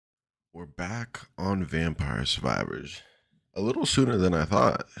We're back on Vampire Survivors. A little sooner than I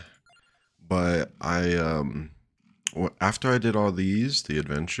thought. But after I did all the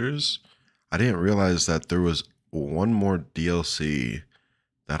adventures, I didn't realize that there was one more DLC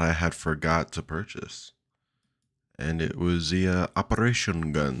that I had forgot to purchase. And it was the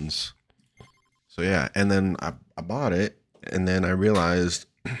Operation Guns. So yeah, and then I bought it, and then I realized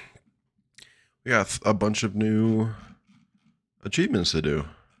we got a bunch of new achievements to do.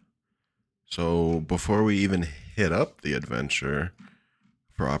 So before we even hit up the adventure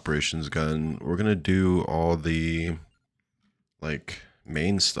for Operations Gun, we're gonna do all the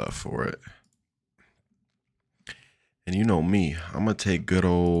main stuff for it. And you know me, I'm gonna take good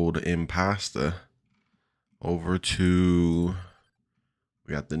old Impasta over to,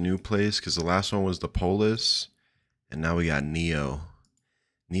 we got the new place because the last one was the Polis, and now we got Neo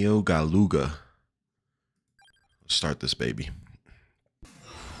Galuga. Let's start this baby.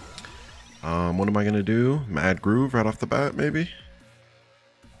 What am I gonna do? Mad Groove right off the bat, maybe?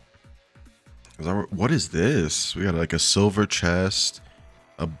 What is this? We got like a silver chest,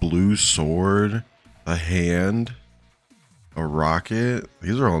 a blue sword, a hand, a rocket.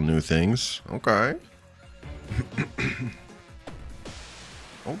 These are all new things. Okay.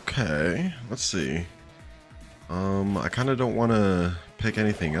 Okay, let's see. I kind of don't want to pick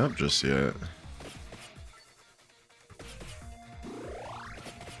anything up just yet.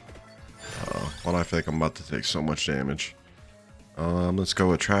 Well, I feel like I'm about to take so much damage. Let's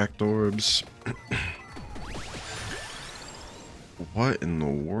go with tracked orbs. What in the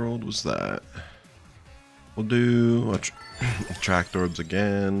world was that? We'll do tracked orbs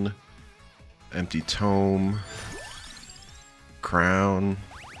again. Empty tome. Crown.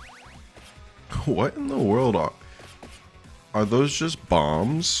 What in the world are those just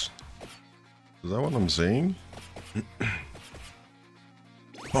bombs? Is that what I'm seeing?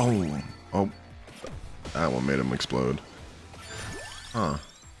 Boom. Oh, that one made him explode. Huh.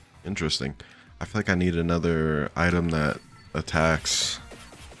 Interesting. I feel like I need another item that attacks.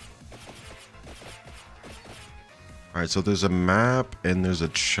 Alright, so there's a map and there's a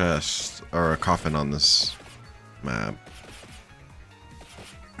chest or a coffin on this map.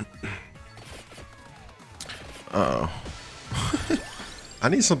 Uh oh. I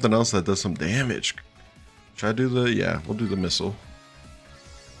need something else that does some damage. Should I do the, yeah, we'll do the missile.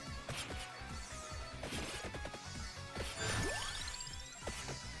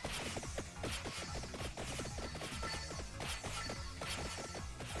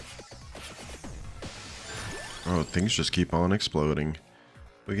 Oh, things just keep on exploding.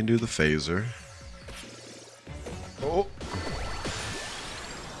 We can do the phaser. Oh.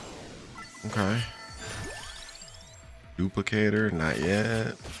 Okay. Duplicator, not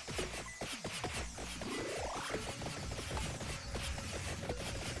yet.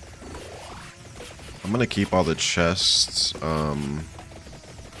 I'm gonna keep all the chests,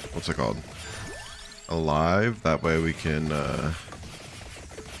 what's it called? Alive. That way we can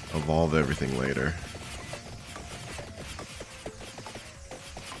evolve everything later.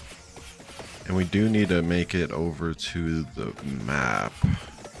 And we do need to make it over to the map.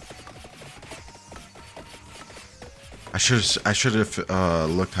 I should have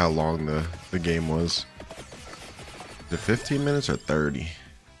looked how long the game was. Is it 15 minutes or 30?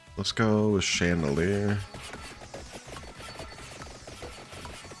 Let's go with Chandelier.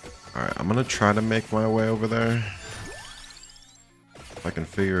 Alright, I'm gonna try to make my way over there. If I can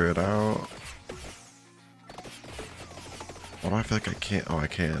figure it out. Why do I feel like I can't? Oh, I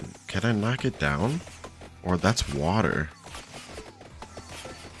can. Can I knock it down? Or that's water.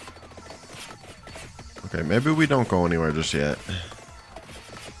 Okay, maybe we don't go anywhere just yet.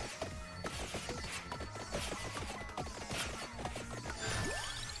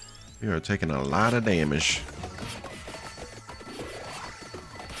 We are taking a lot of damage.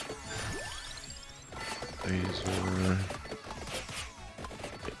 Laser.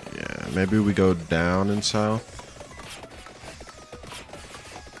 Yeah, maybe we go down and south.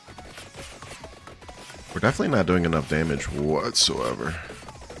 We're definitely not doing enough damage whatsoever.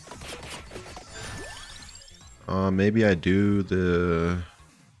 Maybe I do the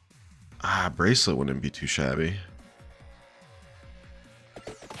bracelet wouldn't be too shabby.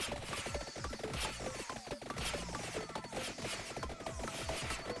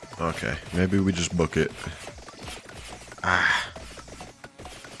 Okay, maybe we just book it. Let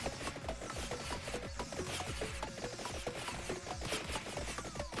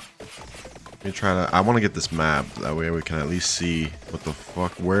me try to, I want to get this map, that way we can at least see what the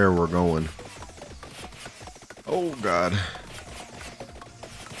fuck, where we're going. Oh god.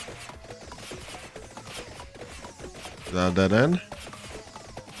 Is that a dead end?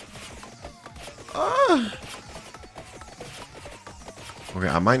 Ah! Okay,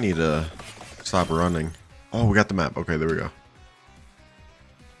 I might need to stop running. Oh, we got the map. Okay, there we go.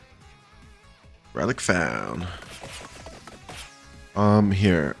 Relic found.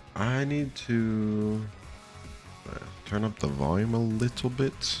 Here. I need to turn up the volume a little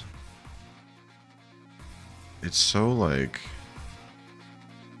bit. It's so, like,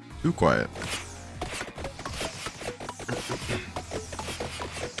 too quiet.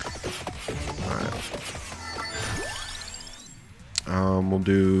 Alright. We'll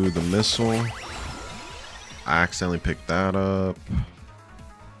do the missile. I accidentally picked that up.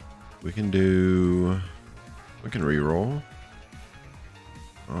 We can re-roll.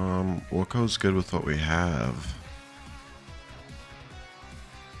 What goes good with what we have?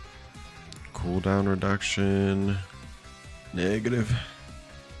 Cooldown reduction. Negative.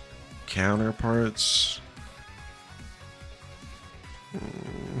 Counterparts.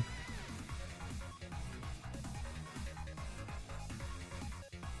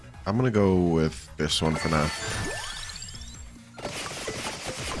 I'm gonna go with this one for now.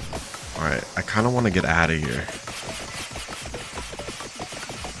 Alright, I kind of want to get out of here.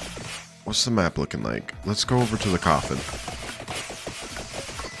 What's the map looking like? Let's go over to the coffin.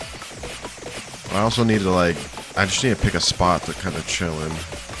 I also need to, like, I just need to pick a spot to kind of chill in.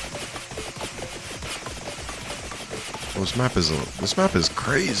 Well, this map is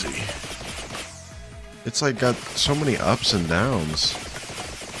crazy. It's like got so many ups and downs.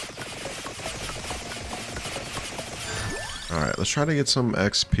 Alright, let's try to get some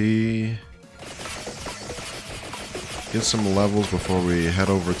XP. Get some levels before we head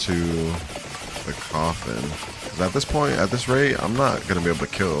over to the coffin. 'Cause at this point, at this rate, I'm not going to be able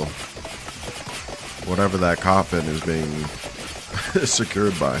to kill whatever that coffin is being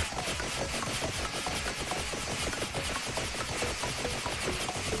secured by.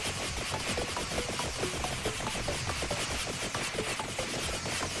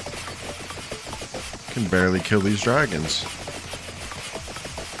 Can barely kill these dragons.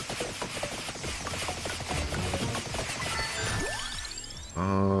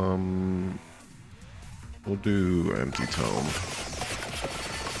 We'll do empty tome.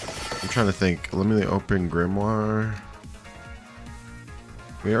 I'm trying to think. Let me open grimoire.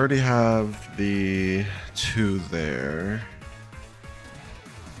 We already have the 2 there.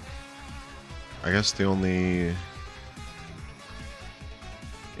 I guess the only...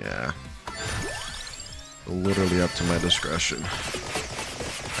 Yeah. Literally up to my discretion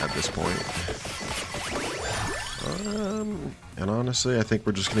at this point. And honestly, I think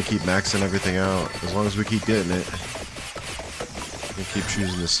we're just gonna keep maxing everything out. As long as we keep getting it, we keep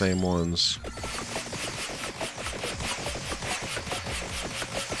choosing the same ones.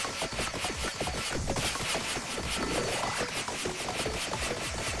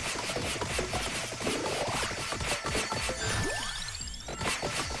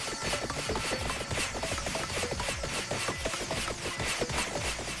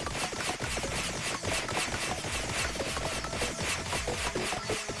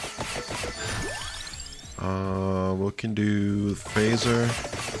 We can do phaser.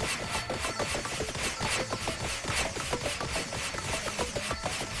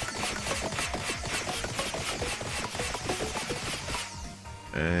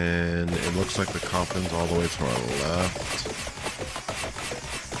 And it looks like the coffin's all the way to our left.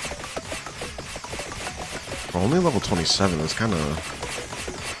 We're only level 27. That's kind of...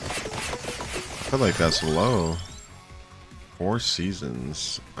 I feel like that's low. 4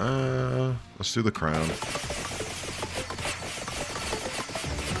 seasons. Let's do the crown.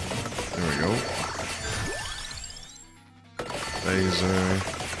 There we go. Phaser.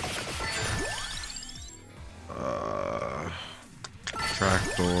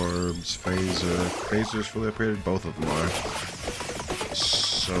 Tracked orbs. Phaser. Phaser's fully upgraded. Both of them are.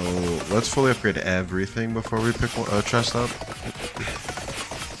 So let's fully upgrade everything before we pick a chest up.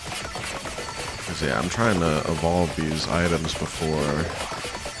 Because yeah, I'm trying to evolve these items before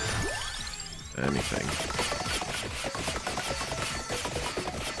anything.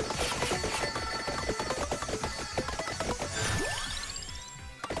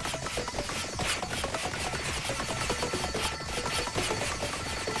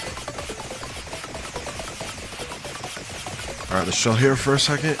 Alright, let's chill here for a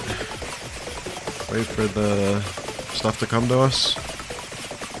second. Wait for the stuff to come to us.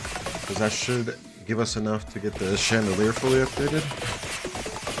 Because that should give us enough to get the chandelier fully updated.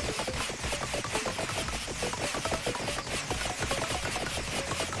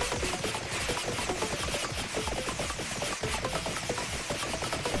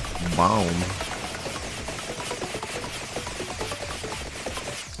 Bomb.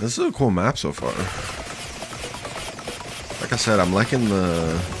 This is a cool map so far. Like I said, I'm liking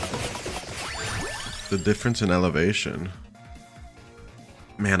the difference in elevation.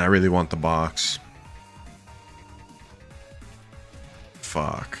 Man, I really want the box.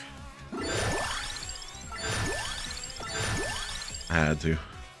 Fuck. I had to.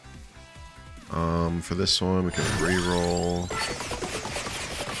 For this one, we can re-roll.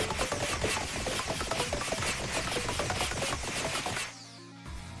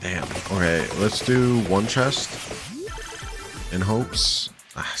 Damn. Okay, let's do one chest in hopes.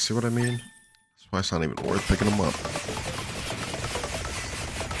 See what I mean? That's why it's not even worth picking them up.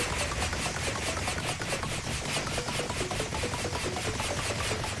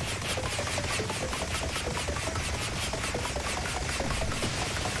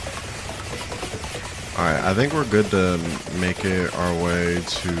 Alright, I think we're good to make it our way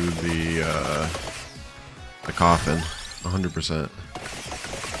to the coffin. 100%.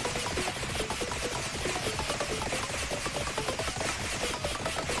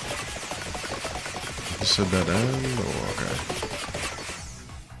 You said that end? Oh, okay.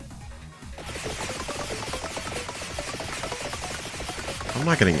 I'm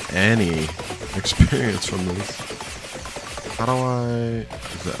not getting any experience from this. How do I...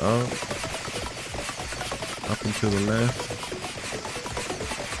 Is it up? Up and to the left.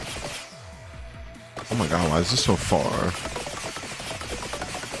 Oh my god, why is this so far?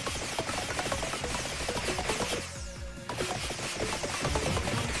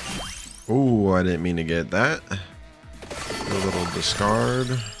 Oh, I didn't mean to get that. A little discard.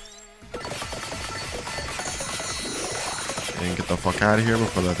 And get the fuck out of here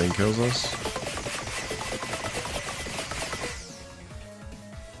before that thing kills us.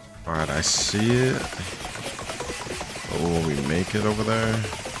 Alright, I see it. Oh, will we make it over there?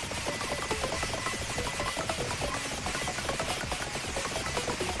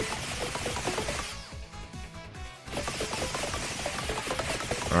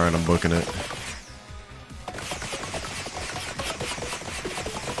 Alright, I'm booking it.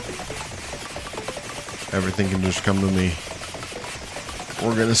 Everything can just come to me.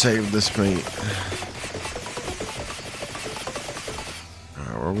 We're gonna save this mate.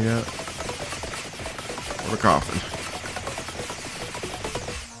 Alright, where are we at? Where the coffin?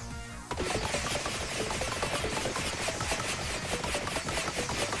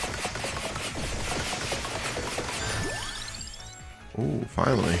 Oh,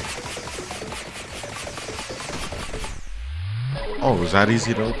 finally. Oh, was that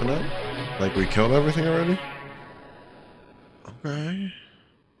easy to open up? Like we killed everything already? Okay.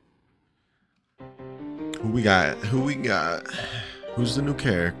 Who we got? Who we got? Who's the new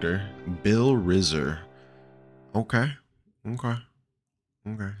character? Bill Rizzer. Okay. Okay.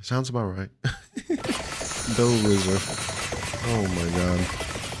 Okay. Sounds about right. Bill Rizzer. Oh my god.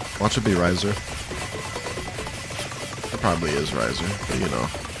 Watch it be Riser. It probably is Riser, but you know.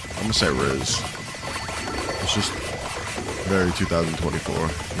 I'm gonna say Riz. It's just very 2024,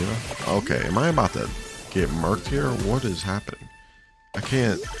 you know? Okay, am I about to get murked here? What is happening? I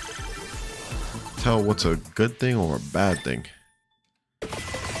can't tell what's a good thing or a bad thing.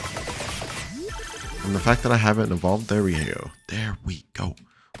 And the fact that I haven't evolved, there we go. There we go.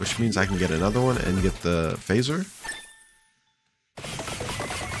 Which means I can get another one and get the phaser.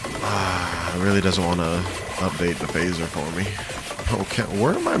 It really doesn't want to update the phaser for me. Okay,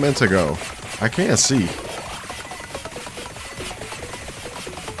 where am I meant to go? I can't see.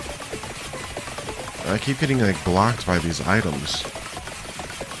 I keep getting like blocked by these items.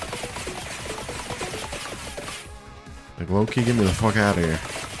 Like low-key, get me the fuck out of here.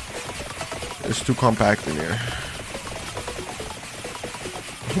 It's too compact in here.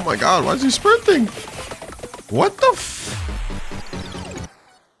 Oh my god, why is he sprinting? What the f...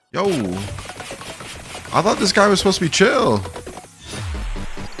 Yo. I thought this guy was supposed to be chill.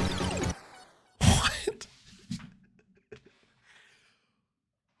 What?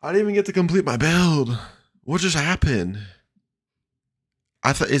 I didn't even get to complete my build. What just happened?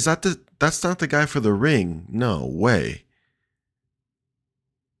 I thought, is that that's not the guy for the ring. No way.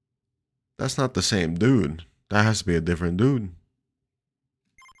 That's not the same dude. That has to be a different dude.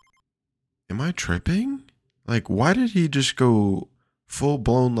 Am I tripping? Like, why did he just go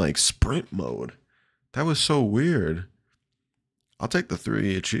full-blown, like, sprint mode? That was so weird. I'll take the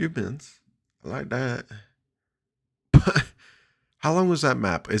 3 achievements. I like that. But how long was that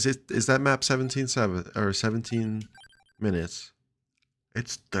map? Is that map 17 minutes?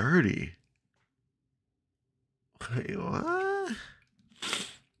 It's 30. Wait, what?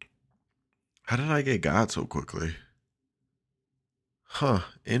 How did I get God so quickly? Huh,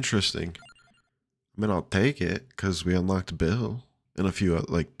 interesting. I mean, I'll take it because we unlocked Bill. and a few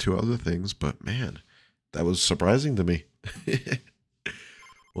like two other things, but man, that was surprising to me.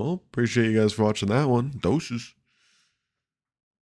 Well, appreciate you guys for watching that one. Doses.